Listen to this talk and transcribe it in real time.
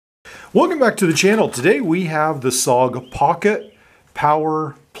Welcome back to the channel. Today we have the SOG Pocket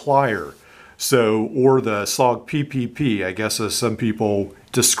Power Plier. Or the SOG PPP, I guess as some people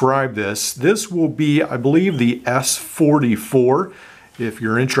describe this. This will be, I believe, the S44, if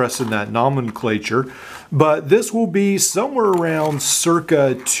you're interested in that nomenclature. But this will be somewhere around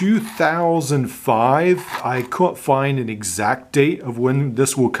circa 2005. I couldn't find an exact date of when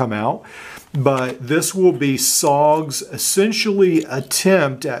this will come out. But this will be SOG's essentially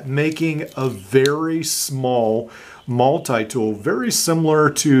attempt at making a very small multi-tool, very similar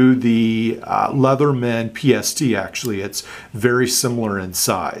to the Leatherman PST. Actually, it's very similar in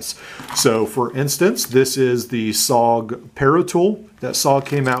size. So for instance, this is the SOG Paratool that SOG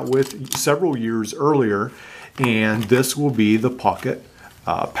came out with several years earlier, and this will be the Pocket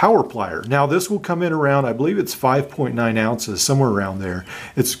Power Plier. Now this will come in around, I believe it's 5.9 ounces, somewhere around there.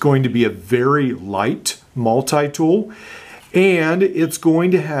 It's going to be a very light multi-tool, and it's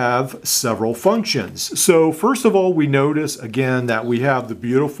going to have several functions. So first of all, we notice again that we have the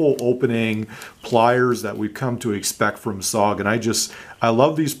beautiful opening pliers that we've come to expect from SOG, and I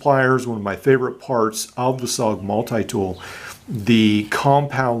love these pliers. One of my favorite parts of the SOG multi-tool, the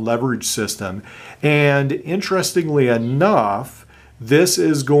compound leverage system. And interestingly enough, this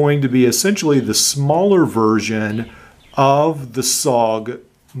is going to be essentially the smaller version of the SOG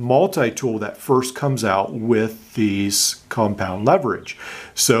multi-tool that first comes out with these compound leverage.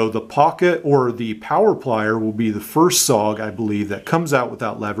 So the Pocket or the Power Plier will be the first SOG, I believe, that comes out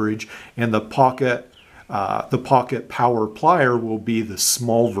without leverage, and the Pocket Power Plier will be the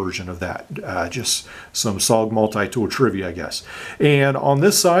small version of that. Just some SOG multi-tool trivia, I guess. And on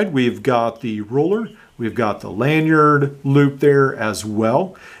this side, we've got the roller. We've got the lanyard loop there as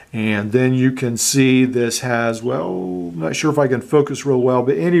well. And then you can see this has, well, I'm not sure if I can focus real well,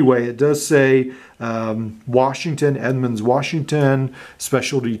 but anyway, it does say Washington, Edmonds, Washington,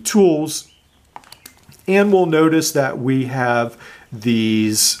 Specialty Tools. And we'll notice that we have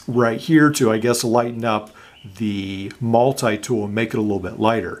these right here to, I guess, lighten up the multi-tool and make it a little bit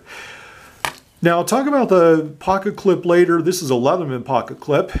lighter. Now, I'll talk about the pocket clip later. This is a Leatherman pocket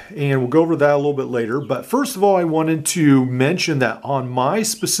clip, and we'll go over that a little bit later. But first of all, I wanted to mention that on my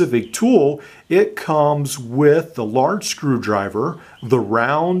specific tool, it comes with the large screwdriver, the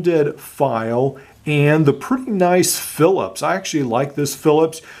rounded file, and the pretty nice Phillips. I actually like this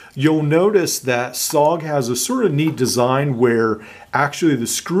Phillips. You'll notice that SOG has a sort of neat design where actually the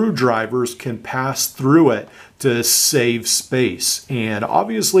screwdrivers can pass through it to save space. And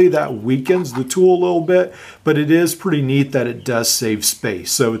obviously that weakens the tool a little bit, but it is pretty neat that it does save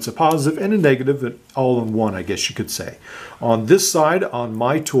space. So it's a positive and a negative all in one, I guess you could say. On this side, on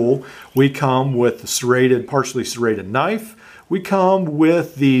my tool, we come with the serrated, partially serrated knife. We come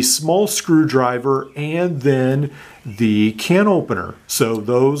with the small screwdriver and then the can opener. So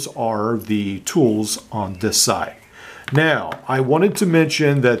those are the tools on this side. Now, I wanted to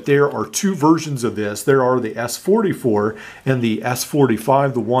mention that there are two versions of this. There are the S44 and the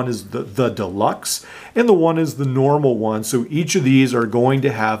S45. The one is the Deluxe and the one is the normal one. So each of these are going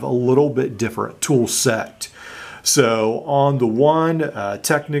to have a little bit different tool set. So on the one,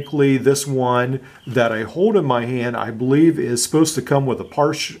 technically this one that I hold in my hand, I believe is supposed to come with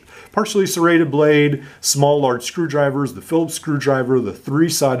a partially serrated blade, small large screwdrivers, the Phillips screwdriver, the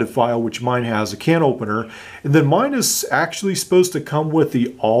three-sided file, which mine has a can opener. And then mine is actually supposed to come with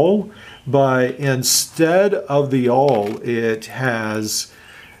the awl, but instead of the awl, it has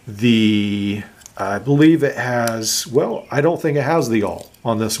the, I believe it has, well, I don't think it has the awl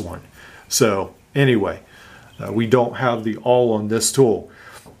on this one. So anyway. We don't have the awl on this tool.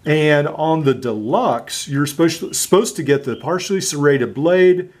 And on the Deluxe, you're supposed to get the partially serrated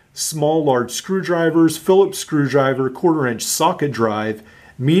blade, small large screwdrivers, Phillips screwdriver, 1/4-inch socket drive,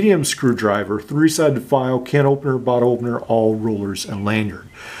 medium screwdriver, three-sided file, can opener, bottle opener, all rollers, and lanyard.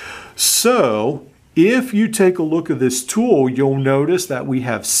 So if you take a look at this tool, you'll notice that we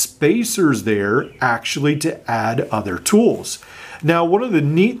have spacers there actually to add other tools. Now, one of the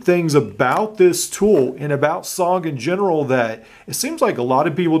neat things about this tool and about SOG in general that it seems like a lot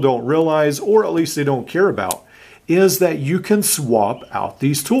of people don't realize, or at least they don't care about, is that you can swap out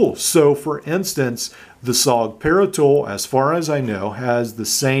these tools. So for instance, the SOG Paratool, as far as I know, has the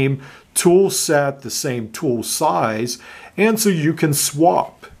same tool set, the same tool size, and so you can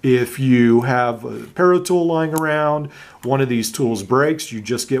swap. If you have a Paratool lying around, one of these tools breaks, you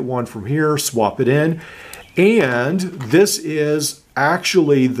just get one from here, swap it in. And this is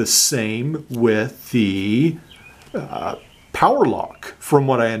actually the same with the Power Lock, from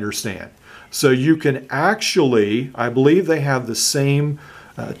what I understand. So you can actually, I believe they have the same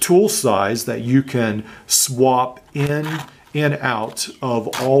tool size that you can swap in and out of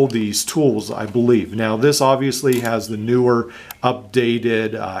all these tools, I believe. Now, this obviously has the newer,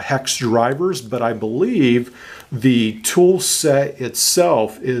 updated hex drivers, but I believe the tool set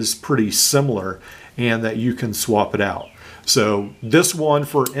itself is pretty similar and that you can swap it out. So this one,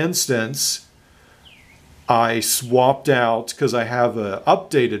 for instance, I swapped out because I have an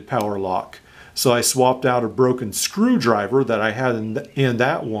updated power lock. So I swapped out a broken screwdriver that I had in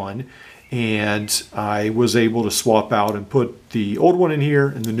that one, and I was able to swap out and put the old one in here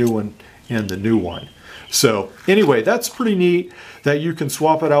and the new one in the new one. So anyway, that's pretty neat that you can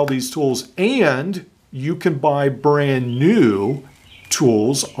swap out all these tools, and you can buy brand new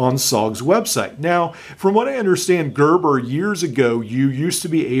tools on SOG's website. Now, from what I understand, Gerber, years ago, you used to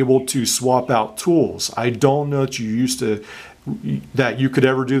be able to swap out tools. I don't know that you could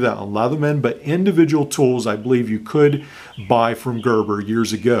ever do that on Leatherman, but individual tools I believe you could buy from Gerber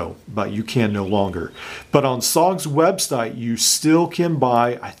years ago, but you can no longer. But on SOG's website, you still can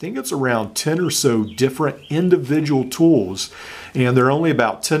buy, I think it's around 10 or so different individual tools, and they're only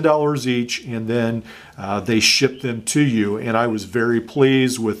about $10 each, and then they ship them to you, and I was very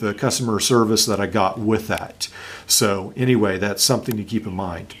pleased with the customer service that I got with that. So anyway, that's something to keep in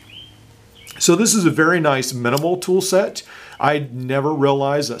mind. So this is a very nice minimal tool set. I never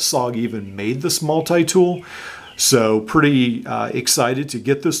realized that SOG even made this multi-tool. So pretty excited to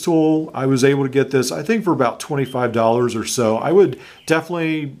get this tool. I was able to get this, I think, for about $25 or so. I would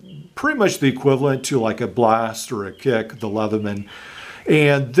definitely, pretty much the equivalent to like a Blast or a Kick, the Leatherman.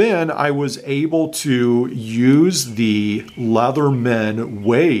 And then I was able to use the Leatherman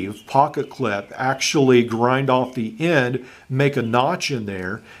Wave pocket clip, actually grind off the end, make a notch in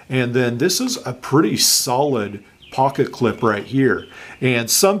there, and then this is a pretty solid pocket clip right here.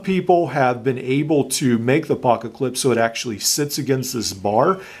 And some people have been able to make the pocket clip so it actually sits against this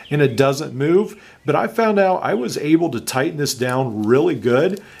bar and it doesn't move. But I found out I was able to tighten this down really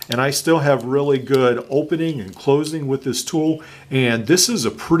good, and I still have really good opening and closing with this tool. And this is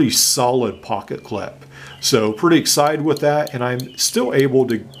a pretty solid pocket clip. So pretty excited with that, and I'm still able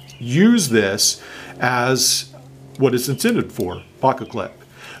to use this as what it's intended for, pocket clip.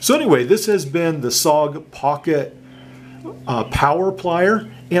 So anyway, this has been the SOG Pocket Power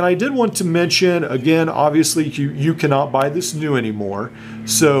Plier, and I did want to mention again, obviously you cannot buy this new anymore.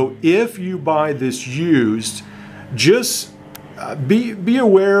 So if you buy this used, just be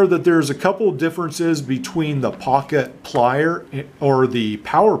aware that there's a couple differences between the Pocket Plier or the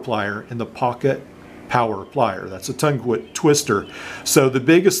Power Plier and the Pocket Power Plier. That's a tongue twister. So the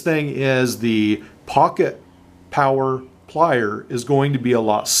biggest thing is the Pocket Power Plier is going to be a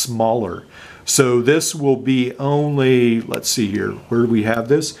lot smaller. So this will be only, let's see here, where do we have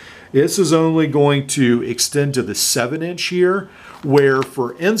this? This is only going to extend to the 7-inch here, where,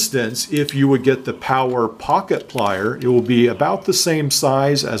 for instance, if you would get the Power Pocket Plier, it will be about the same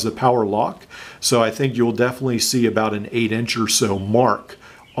size as the Power Lock. So I think you'll definitely see about an 8-inch or so mark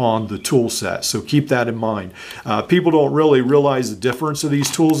on the tool set. So keep that in mind. People don't really realize the difference of these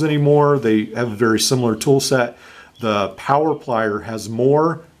tools anymore. They have a very similar tool set. The Power Plier has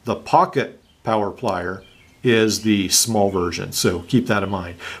more. The Pocket Power Plier is the small version. So keep that in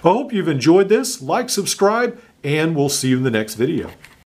mind. I hope you've enjoyed this. Like, subscribe, and we'll see you in the next video.